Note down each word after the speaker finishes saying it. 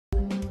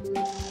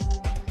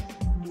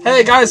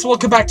Hey guys,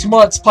 welcome back to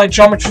Let's Play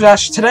Geometry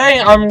Dash.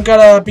 Today I'm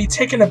gonna be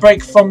taking a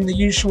break from the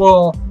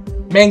usual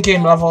main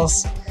game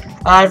levels.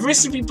 I've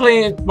recently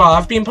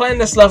I've been playing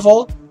this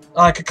level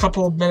like a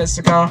couple of minutes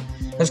ago.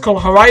 It's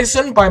called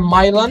Horizon by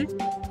Mylon,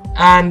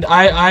 and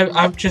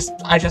I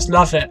just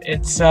love it.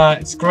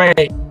 It's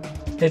great.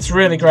 It's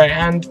really great.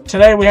 And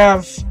today we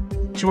have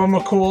Jerome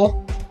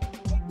McCool.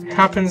 He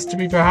happens to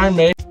be behind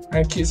me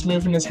and keeps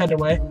moving his head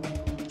away.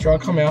 Jerome,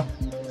 come here.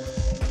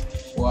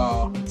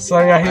 Wow. So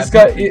yeah,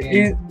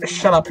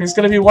 shut up. He's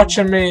gonna be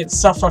watching me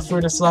suffer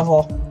through this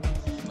level.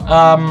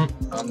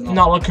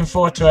 Not looking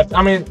forward to it.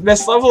 I mean,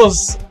 this level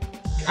is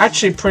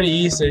actually pretty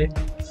easy.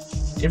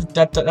 If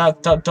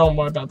don't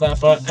worry about that.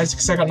 But as you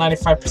can see, I got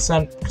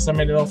 95% because I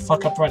made a little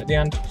fuck up right at the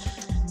end.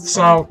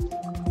 So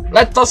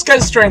let's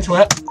get straight into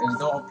it.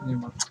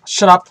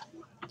 Shut up.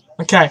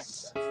 Okay.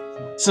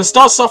 So it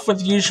starts off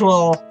with the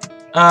usual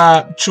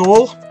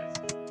jewel.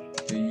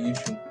 The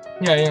usual.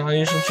 Yeah, you know, the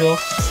usual jewel.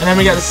 And then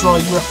we get this little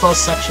UFO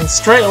section.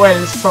 Straight away,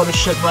 they just throw this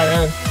shit right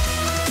in.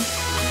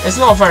 It's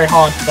not very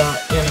hard, but,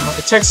 you know,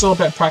 it takes a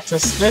little bit of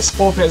practice. This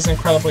orbit is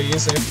incredibly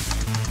easy.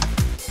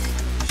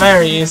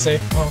 Very easy.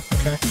 Oh,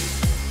 okay.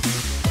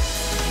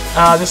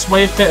 This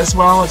wave bit as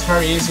well, it's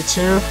very easy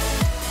too.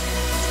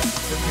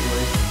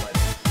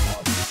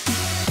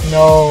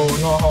 No,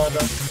 not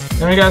harder.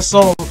 Then we got this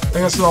little,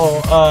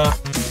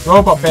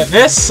 robot bit.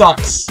 This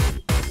sucks!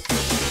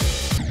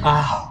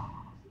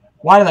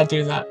 Why did I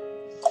do that?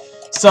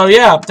 So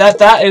yeah,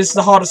 that is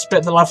the hardest bit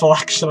of the level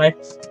actually,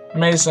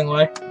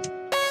 amazingly.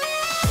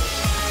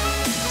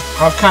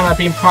 I've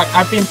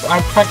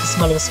practiced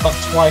mode of this about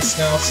twice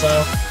now,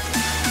 so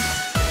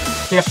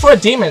yeah, for a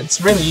demon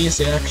it's really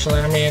easy actually.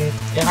 I mean,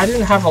 yeah, I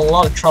didn't have a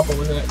lot of trouble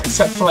with it,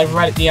 except for like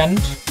right at the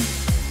end.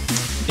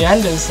 The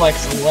end is like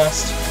the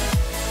worst.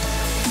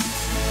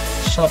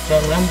 Shut up,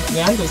 Joe.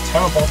 The end is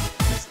terrible.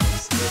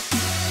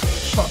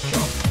 Shut up,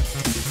 Joe.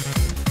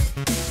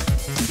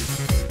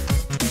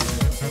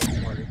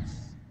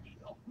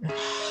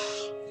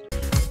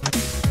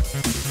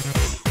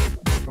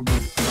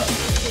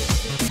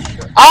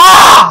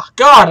 Ah!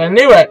 God, I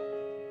knew it!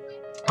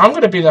 I'm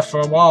gonna be there for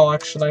a while,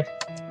 actually.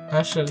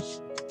 I should do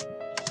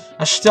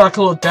like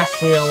a little death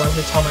reel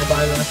every time I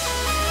die there.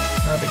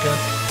 That'd be good.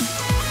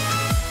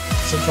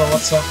 So, Joe,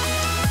 what's up?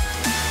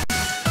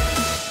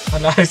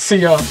 And I see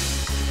you're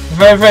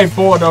very, very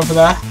bored over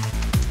there.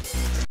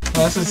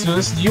 Well,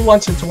 you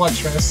wanted to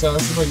watch me, so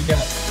this is what you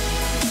get.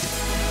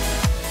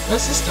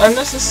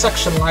 This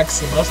section lags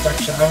the most,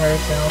 actually, out of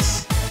everything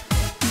else.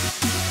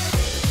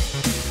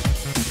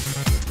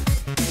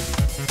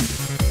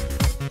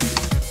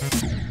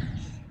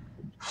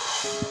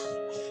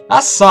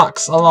 That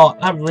sucks a lot.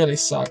 That really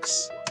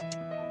sucks.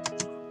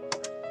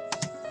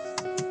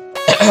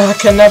 I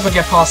can never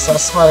get past that, I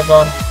swear to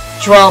God.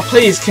 Joel,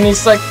 please, can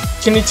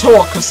you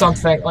talk or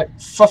something? Like,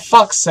 for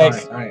fuck's sake.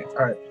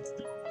 Alright.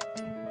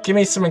 Give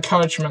me some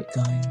encouragement.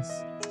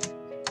 Guys,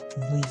 I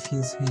believe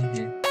he's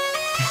here.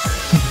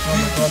 Oh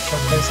my God,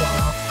 Joel, please don't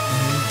laugh.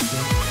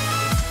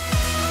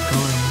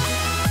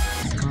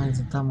 This guy's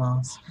a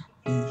dumbass.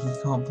 He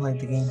can't play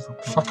the game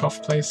properly. Fuck off,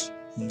 please.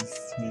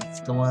 He's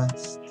the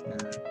worst.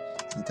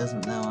 He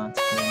doesn't know how to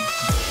do anything.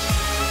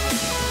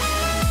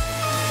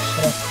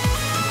 Shut up.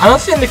 I don't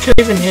think they could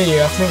even hear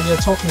you. I think you're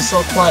talking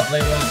so quietly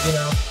that, you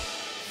know.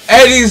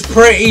 Eddie's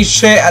pretty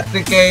shit at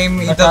the game.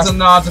 He doesn't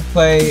know how to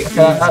play.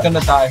 Okay, he's gonna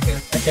die here.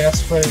 Okay,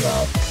 that's pretty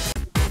loud.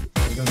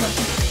 He's gonna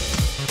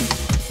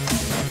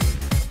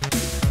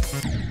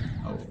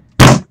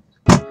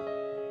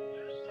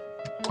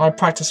die. I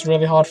practiced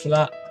really hard for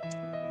that.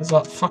 Is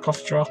that fuck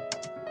off, Joel?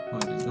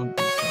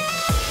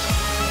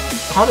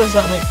 How does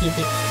that make you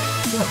be?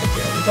 Do you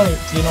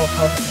know what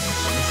perfect is?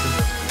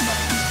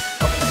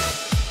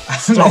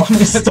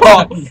 Okay.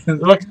 Stop.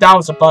 Look, that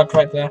was a bug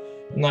right there.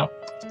 No.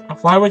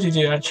 Why would you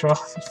do that, Joel?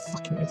 You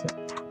fucking idiot.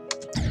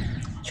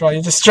 Joel,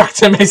 you're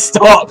distracting me.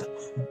 Stop.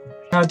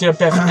 I'm gonna do a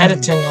bit of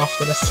editing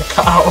after this to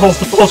cut out all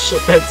the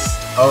bullshit bits.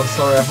 Oh,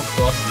 sorry, I have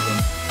glasses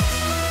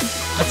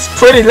on. It's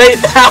pretty late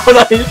now,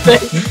 don't you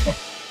think?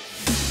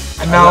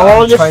 And now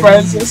all your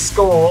friends at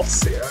school.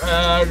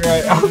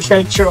 Right,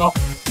 okay, Joel.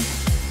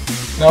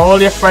 Now all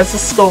your friends at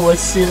school will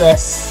see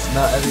this.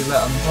 No, Eddie,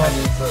 let him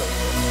Chinese.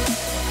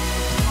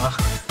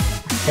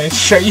 Okay,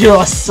 sure, you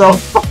are so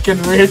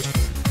fucking rude.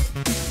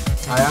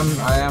 I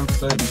am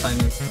fluent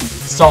Chinese.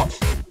 Stop.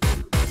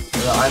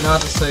 I know how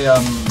to say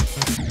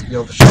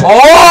your shit.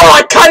 Oh,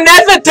 I can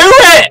never do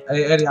it!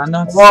 Hey Eddie, I know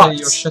how to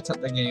say your shit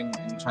at the game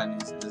in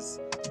Chinese. It's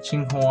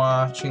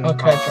Qinghua,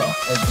 Okay,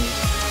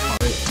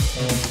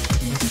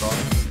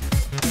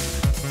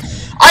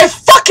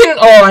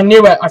 Oh, I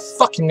knew it! I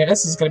fucking knew it.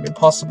 This is gonna be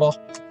impossible.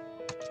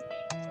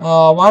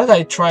 Why did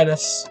I try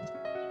this?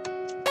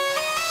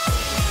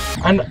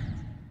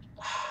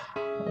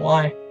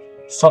 Why?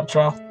 Stop,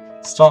 Joel.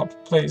 Stop.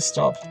 Please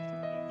stop.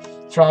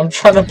 Joel, I'm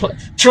trying to play.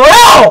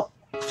 Joel!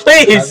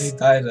 Please!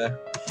 Don't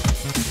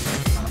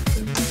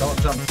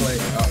jump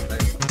late. Oh,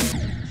 there you go.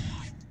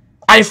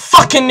 I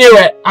fucking knew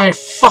it! I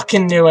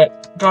fucking knew it.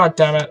 God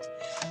damn it.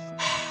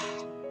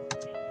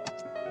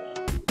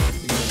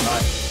 You can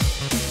die.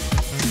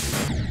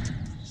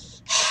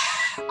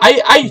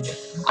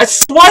 I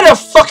swear to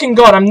fucking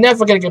God, I'm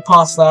never gonna get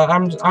past that.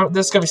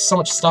 There's gonna be so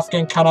much stuff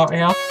getting cut out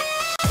here.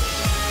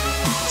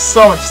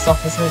 So much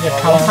stuff is gonna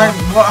get cut out.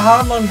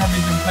 How long have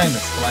you been playing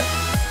this? For like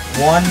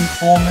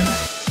 4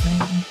 minutes?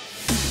 Maybe?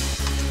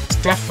 It's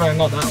definitely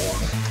not that long.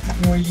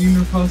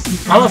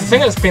 I don't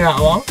think it's been that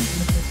long.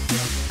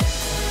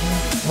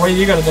 What are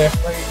you gonna do?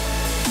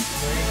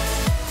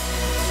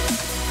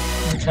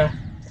 Okay.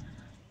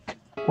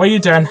 What are you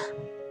doing?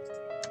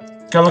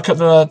 Go look at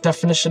the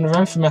definition of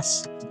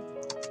infamous.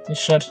 You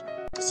should.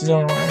 Because you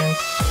don't know what it means.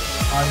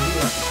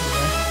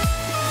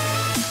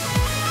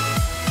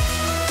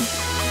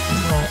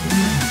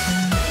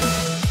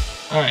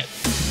 Alright.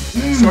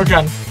 So we're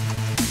done.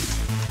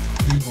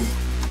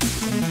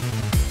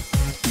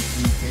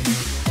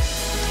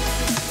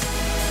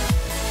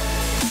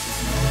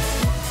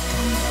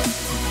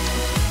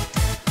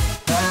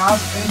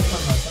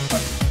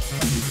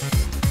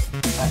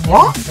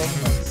 What?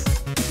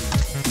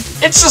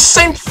 It's the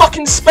same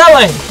fucking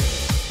spelling!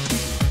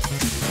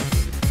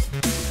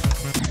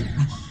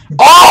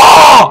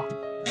 Oh!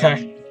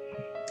 Okay.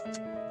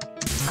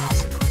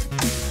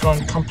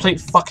 Going complete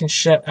fucking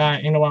shit.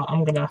 You know what?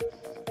 I'm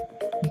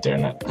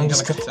doing it. I'm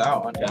just gonna cut it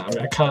out. Yeah, I'm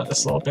gonna cut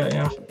this a little bit,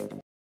 yeah.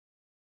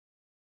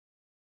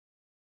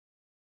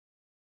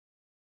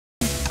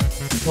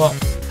 What?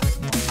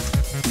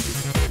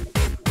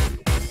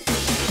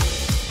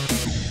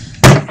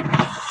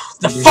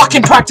 The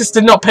fucking practice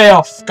did not pay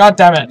off. God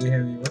damn it.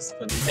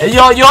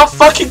 Your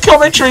fucking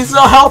commentary is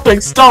not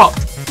helping. Stop.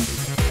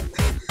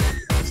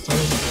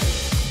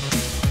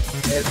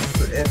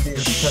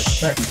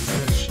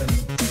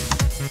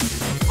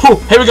 Whew,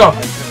 here we go.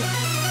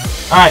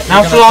 Alright,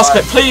 now for the last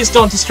bit. Please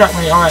don't distract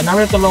me. Alright, now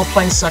we have the little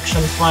plane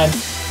section. Fine.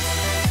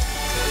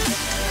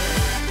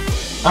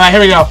 Alright,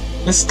 here we go.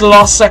 This is the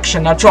last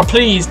section. Now draw.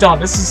 Please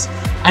don't.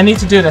 I need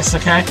to do this,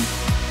 okay?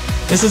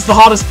 This is the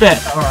hardest bit.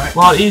 Alright.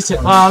 Well, eat it.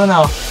 Well, I don't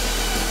know.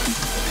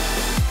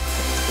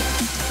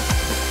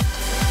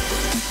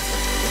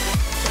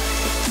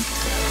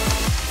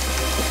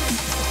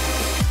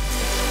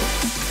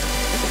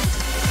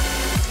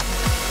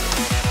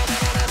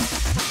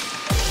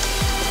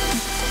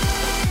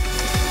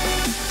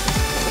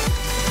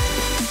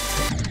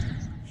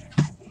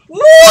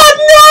 What?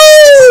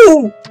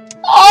 No!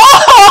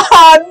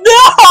 Oh,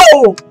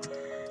 no!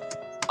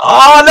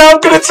 Oh, no, I'm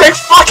gonna take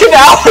fucking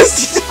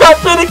hours to do that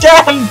bit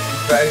again!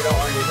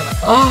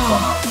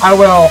 Oh, I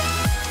will.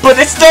 But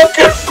it's not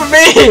good for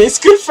me! It's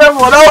good for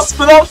everyone else,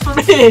 but not for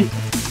me!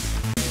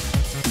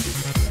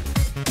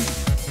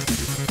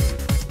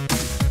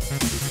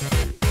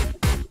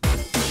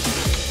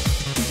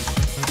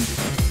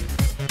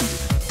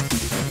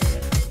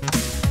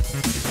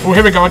 Oh,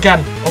 here we go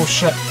again. Oh,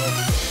 shit.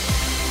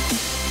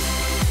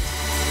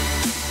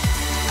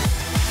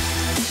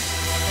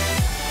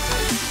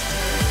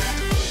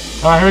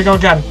 Alright, here we go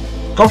again.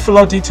 Go for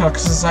low detail,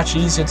 because it's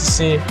actually easier to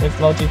see with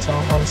low detail,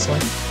 honestly.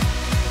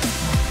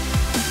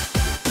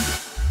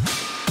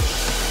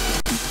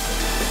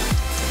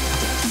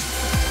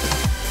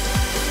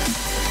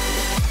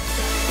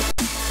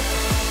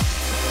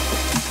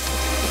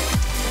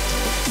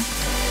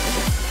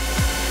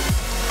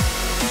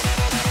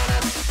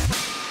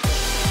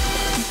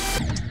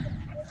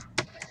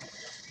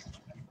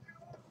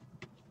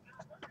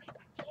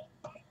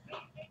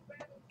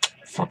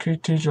 Fuck you,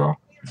 teacher.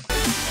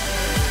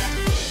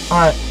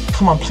 Alright,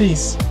 come on,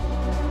 please.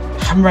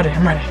 I'm ready,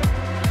 I'm ready.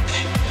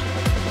 Okay.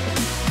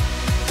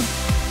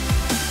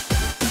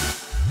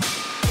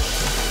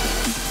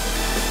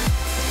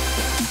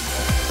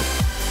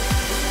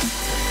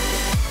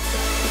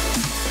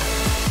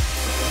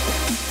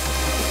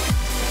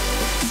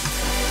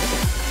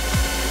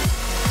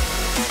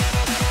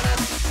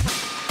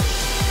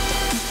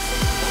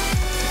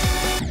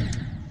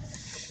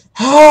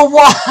 Oh,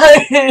 why?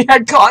 I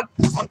can't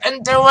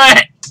fucking do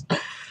it!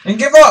 And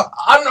give up!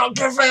 I'm not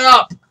giving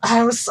up!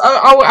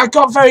 I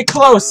got very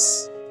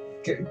close!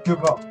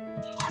 Give up.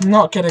 I'm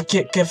not gonna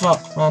give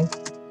up, man.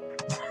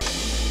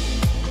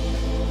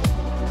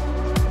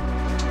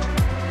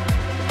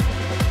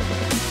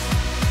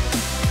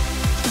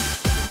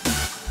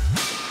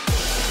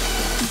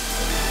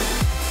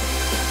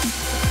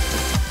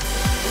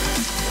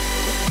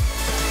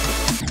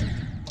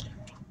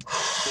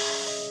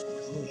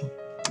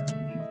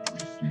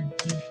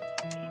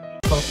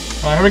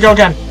 Alright, here we go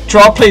again.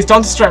 Draw, please,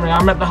 don't distract me.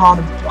 I'm at the hard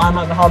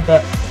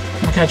bit.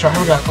 Okay, draw,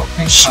 here we go.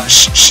 Shh,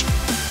 shh, shh.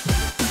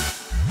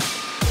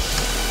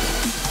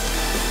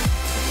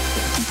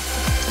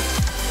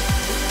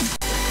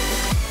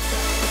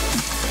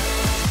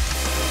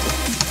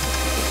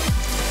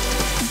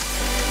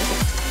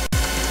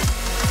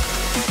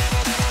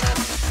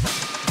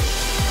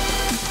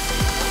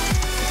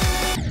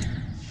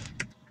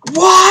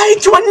 Why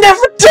do I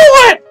never do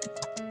it?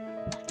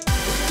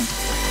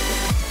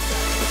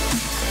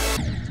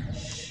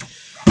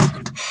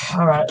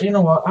 Alright, you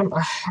know what? I'm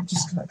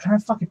just gonna. Can I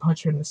fucking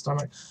punch you in the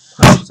stomach?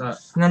 Punch that.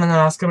 No,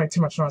 that's gonna make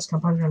too much noise. Can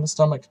I punch you in the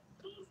stomach?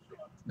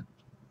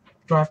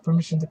 Do I have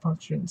permission to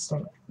punch you in the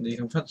stomach? You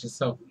can punch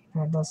yourself.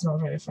 Oh, that's not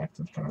very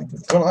effective. Can I do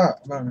Go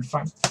like that. No.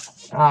 Fine.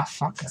 Ah,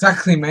 fuck.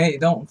 Exactly, mate.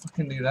 Don't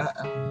fucking do that.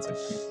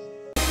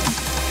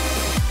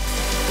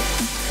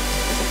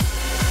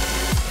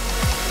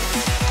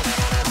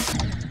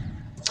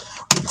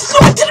 No,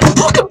 I didn't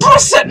fucking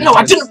press it! No,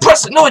 I didn't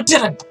press it! No, I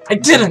didn't! I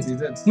didn't! You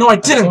did. No, I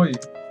didn't! saw you.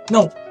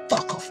 No,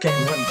 fuck off, game.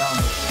 You went down.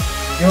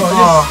 You're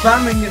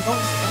spamming it, don't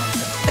spam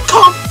it. I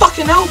can't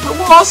fucking help it!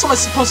 What else am I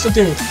supposed to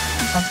do?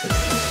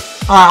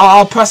 Alright,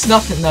 I'll press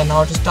nothing then,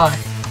 I'll just die.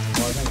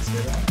 Well, I didn't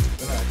say that.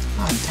 Did I?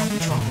 Ah, damn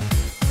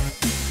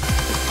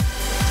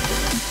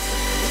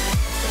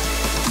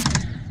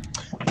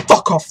it,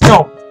 fuck off!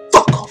 No!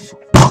 Fuck off!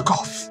 Fuck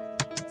off!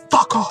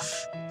 Fuck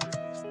off!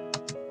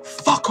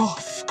 Fuck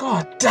off!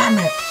 God damn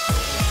it!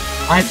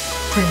 I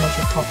pretty much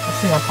I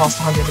think I passed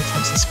 100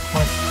 attempts at this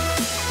point.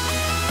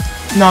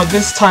 No,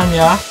 this time,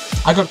 yeah,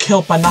 I got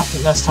killed by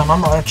nothing this time.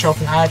 I'm not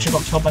joking, I actually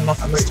got killed by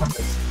nothing this time.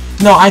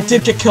 No, I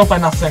did get killed by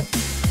nothing.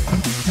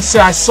 See,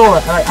 I saw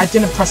it, I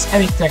didn't press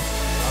anything.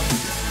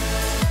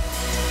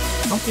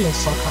 I'm being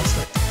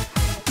sarcastic.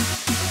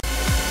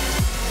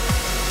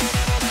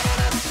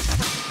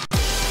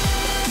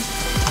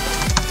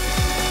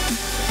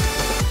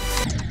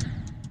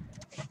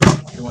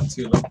 You went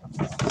too low.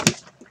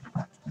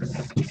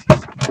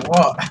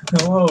 What?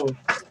 Whoa.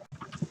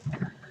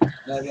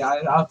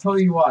 I'll tell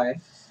you why.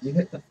 You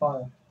hit the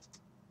fire.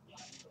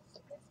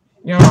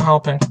 You're not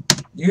helping.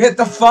 You hit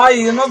the fire!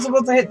 You're not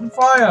supposed to hit the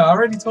fire! I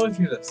already told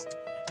you this.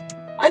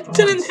 I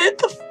didn't hit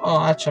the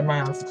oh, actually, I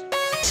might have.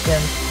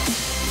 Scared.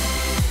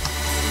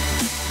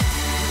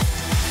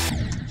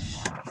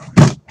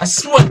 I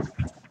swear!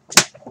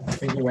 I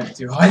think you went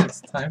too high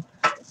this time.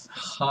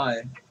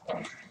 Hi.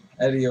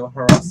 Eddie, you're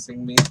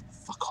harassing me.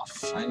 Fuck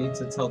off. I need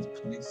to tell the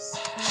police.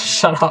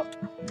 Shut up.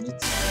 I need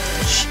to...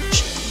 Shh.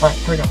 Alright,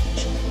 here we go.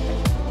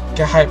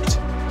 Get hyped.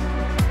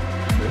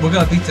 We're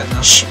gonna beat it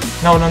now. Shh.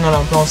 No,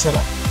 don't say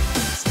that.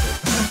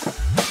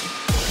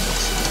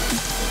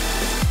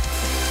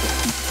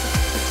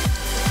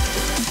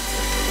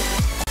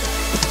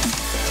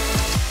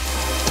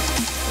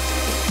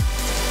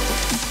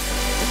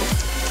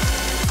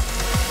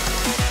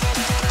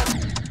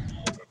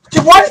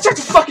 Dude, why did you have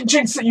to fucking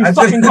jinx it, you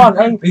fucking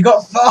cunt? We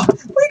got far!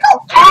 We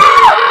got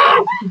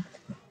far!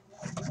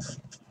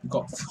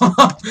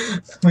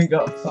 We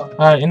got far.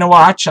 Alright, you know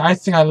what? Actually, I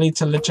think I need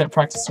to legit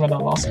practice with that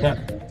last bit.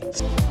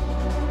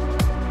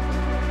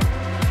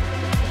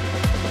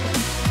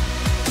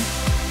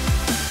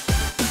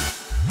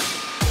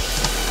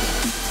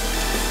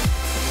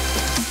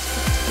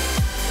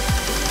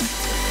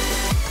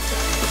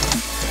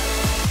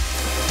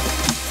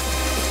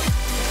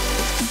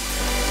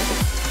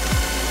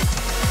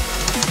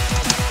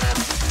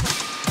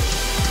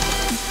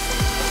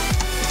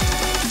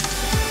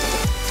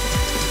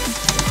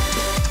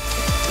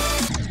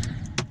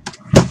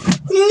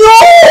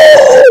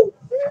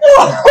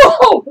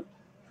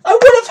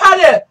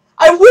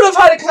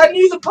 I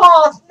knew the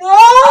path. No!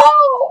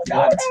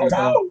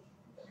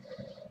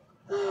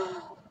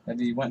 And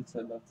he went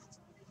to the...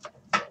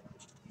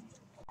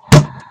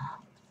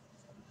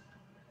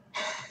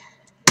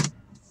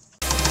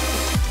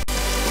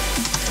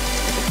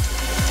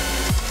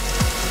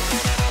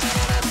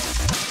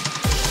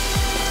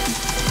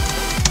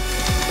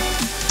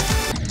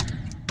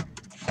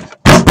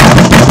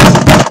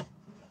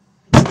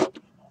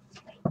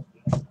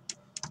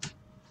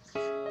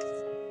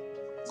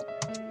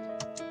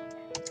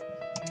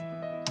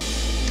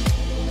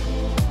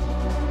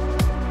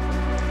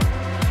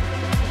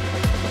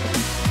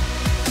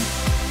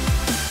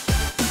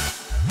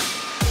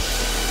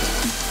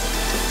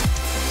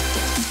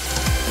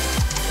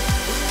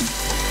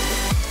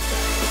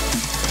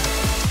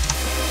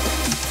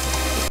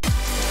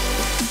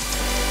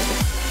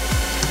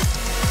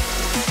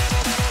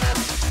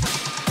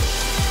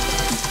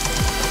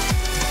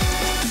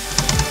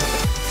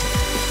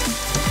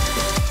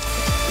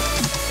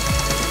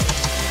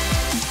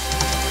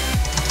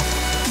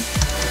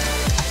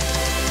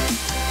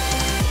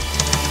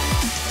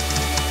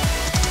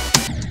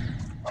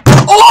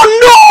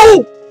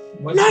 Oh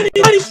no!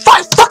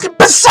 95 fucking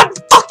percent!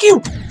 Fuck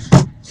you!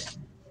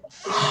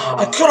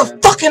 I could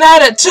have fucking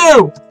had it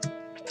too!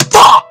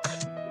 Fuck!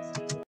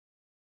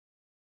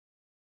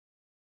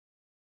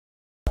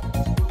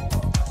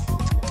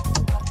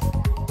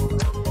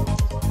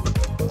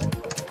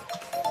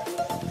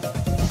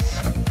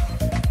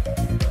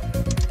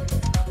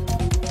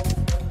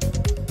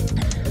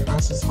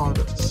 This is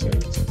harder to see.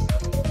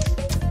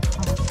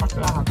 How the fuck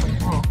did that happen?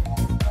 Oh.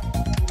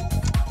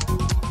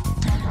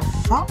 The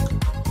fuck?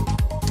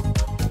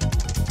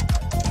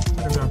 I'm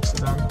gonna go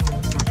upside down.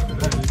 It's not gonna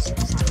do this.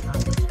 It's not gonna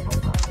happen.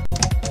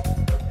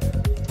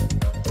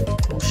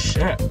 Oh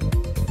shit.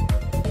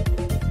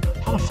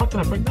 How the fuck did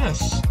I break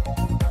this?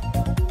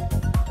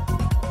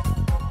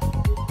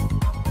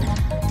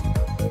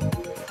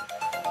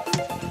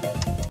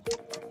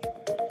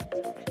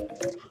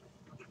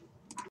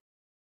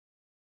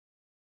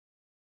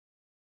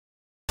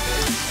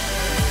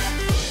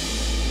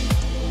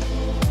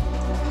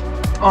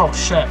 Oh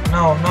shit,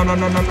 no.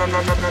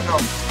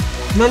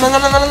 No, no, no,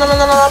 no, no, no, no, no,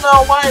 no,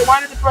 no,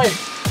 why did it break?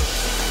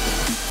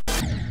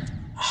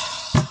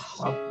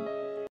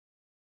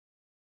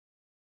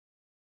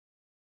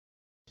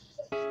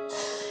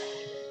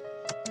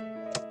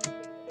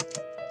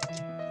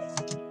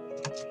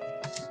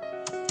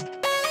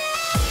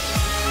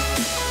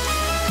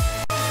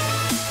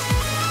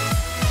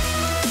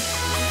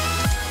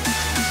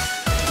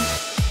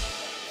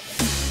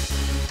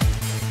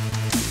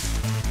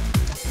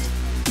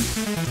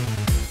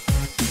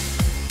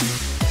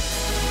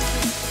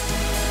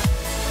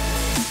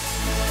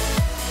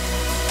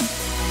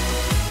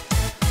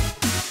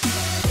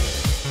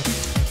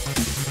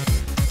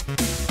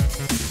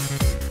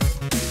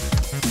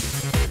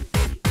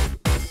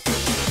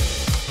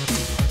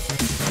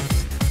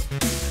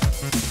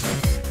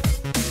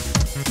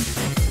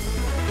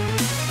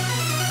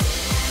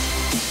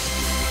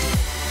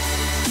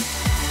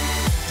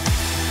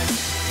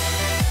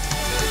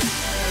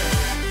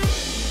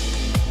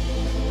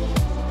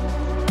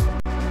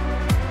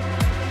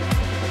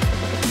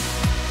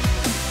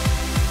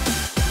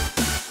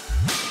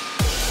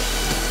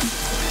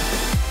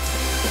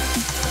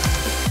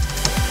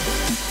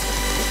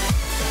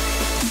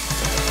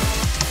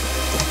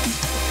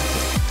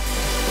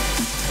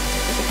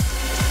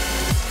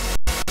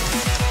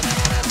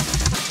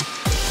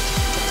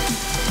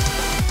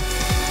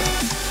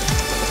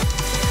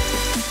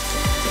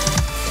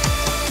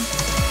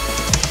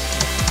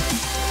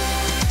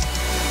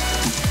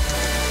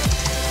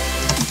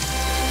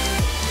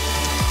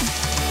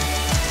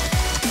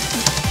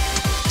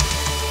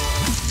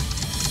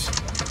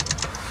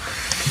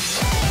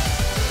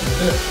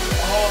 Oh,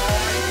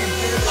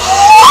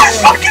 I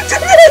fucking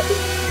did it!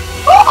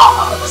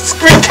 Oh,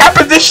 screen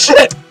capping this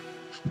shit!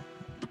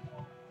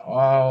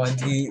 Wow,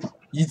 indeed.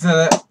 You did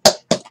it.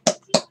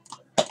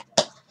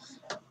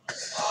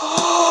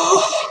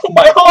 Oh,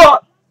 my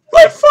heart!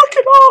 My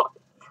fucking heart!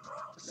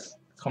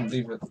 Can't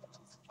believe it.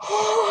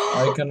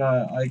 Are you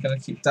gonna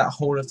keep that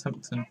whole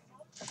attempt in?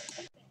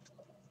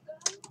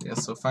 Yeah,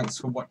 so thanks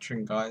for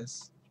watching,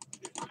 guys.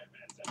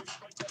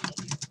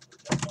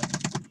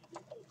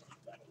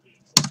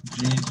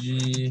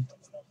 GG.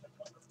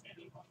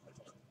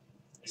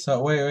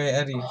 So wait,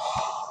 Eddie.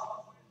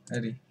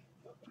 Eddie.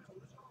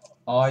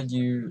 Are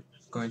you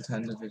going to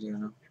end the video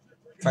now?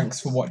 Thanks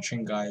for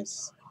watching,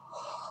 guys.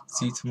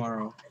 See you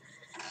tomorrow.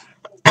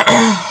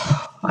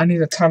 I need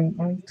to take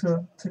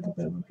a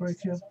bit of a break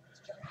here.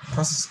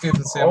 Press escape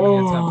and see how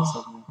many attempts.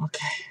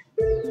 Okay.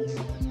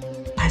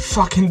 I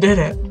fucking did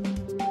it.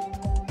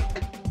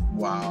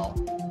 Wow.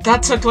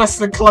 That took less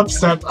than club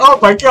step. Oh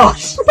my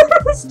gosh.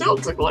 Still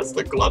took less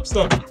than club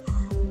step.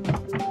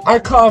 I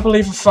can't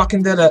believe I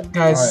fucking did it,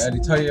 guys. Alright,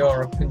 Eddie, tell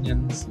your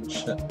opinions and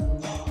shit.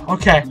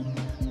 Okay.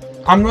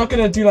 I'm not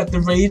gonna do like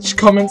the rage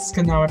comments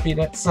because now I beat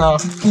it, so.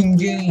 Fucking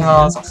game.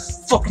 Oh, it's a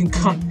fucking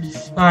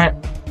cunt. Alright.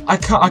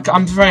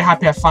 I'm very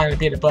happy I finally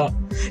beat it, but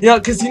you know,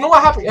 because you know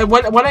what happened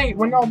when I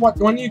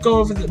go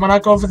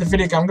over the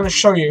video game, I'm gonna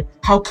show you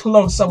how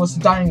close I was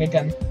dying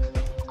again.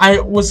 I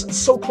was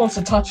so close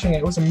to touching it.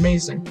 It was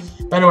amazing.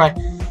 But anyway,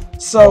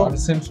 so the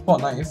same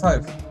spot,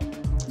 95.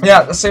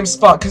 Yeah, the same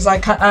spot because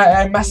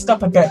I messed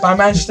up a bit, but I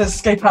managed to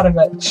escape out of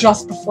it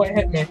just before it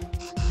hit me.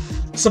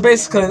 So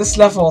basically, this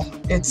level,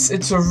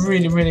 it's a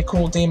really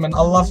cool demon.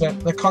 I love it.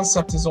 The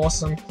concept is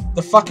awesome.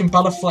 The fucking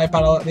butterfly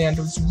battle at the end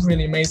was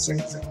really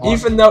amazing.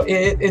 Even though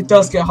it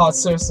does get hard,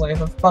 seriously,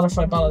 the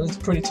butterfly battle is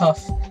pretty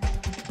tough.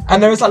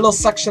 And there is that little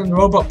section in the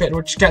robot bit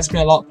which gets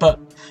me a lot, but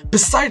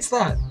besides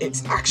that,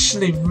 it's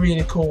actually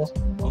really cool.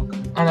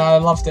 And I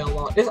loved it a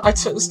lot.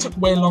 This took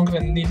way longer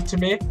than it needed to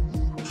be.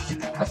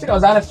 I think I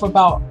was at it for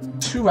about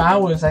 2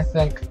 hours, I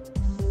think.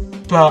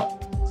 But,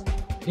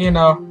 you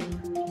know,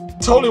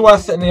 totally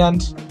worth it in the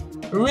end.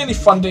 Really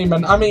fun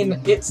demon. I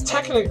mean, it's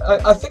technically,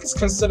 I think it's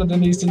considered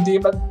an easy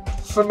demon.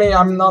 For me,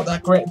 I'm not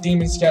that great at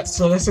demons yet,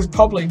 so this is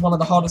probably one of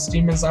the hardest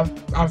demons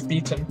I've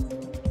beaten.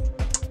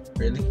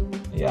 Really?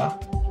 Yeah.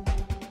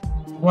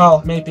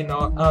 Well, maybe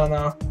not. I don't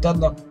know.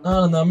 Deadlock. I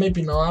don't know.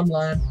 Maybe not. I'm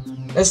lying.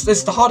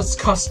 It's the hardest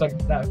custom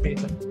that I've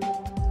beaten.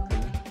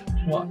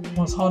 What?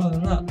 What's harder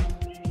than that?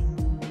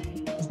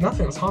 There's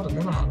nothing that's harder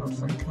than that, I don't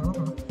think. I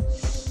don't know.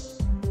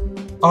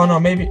 Oh no,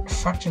 maybe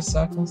fracture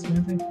circles.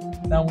 Maybe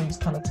that one's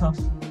kind of tough.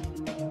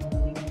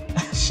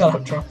 Shut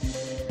up, Troll.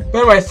 But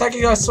anyway, thank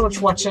you guys so much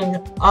for watching.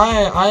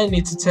 I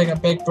need to take a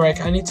big break.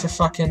 I need to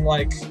fucking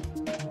like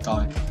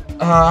die.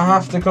 I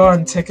have to go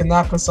and take a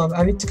nap or something.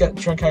 I need to get a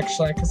drink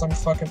actually because I'm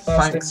fucking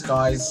thirsty. Thanks,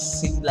 guys.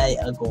 See you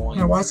later, guys.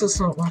 Yeah, why is this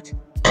not working?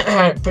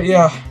 But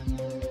yeah.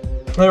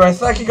 Anyway,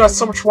 thank you guys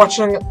so much for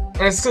watching.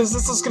 And this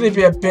is going to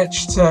be a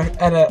bitch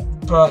to edit,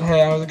 but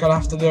hey, I'm gonna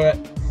have to do it.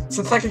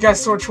 So thank you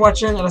guys so much for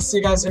watching, and I'll see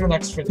you guys in the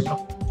next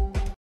video.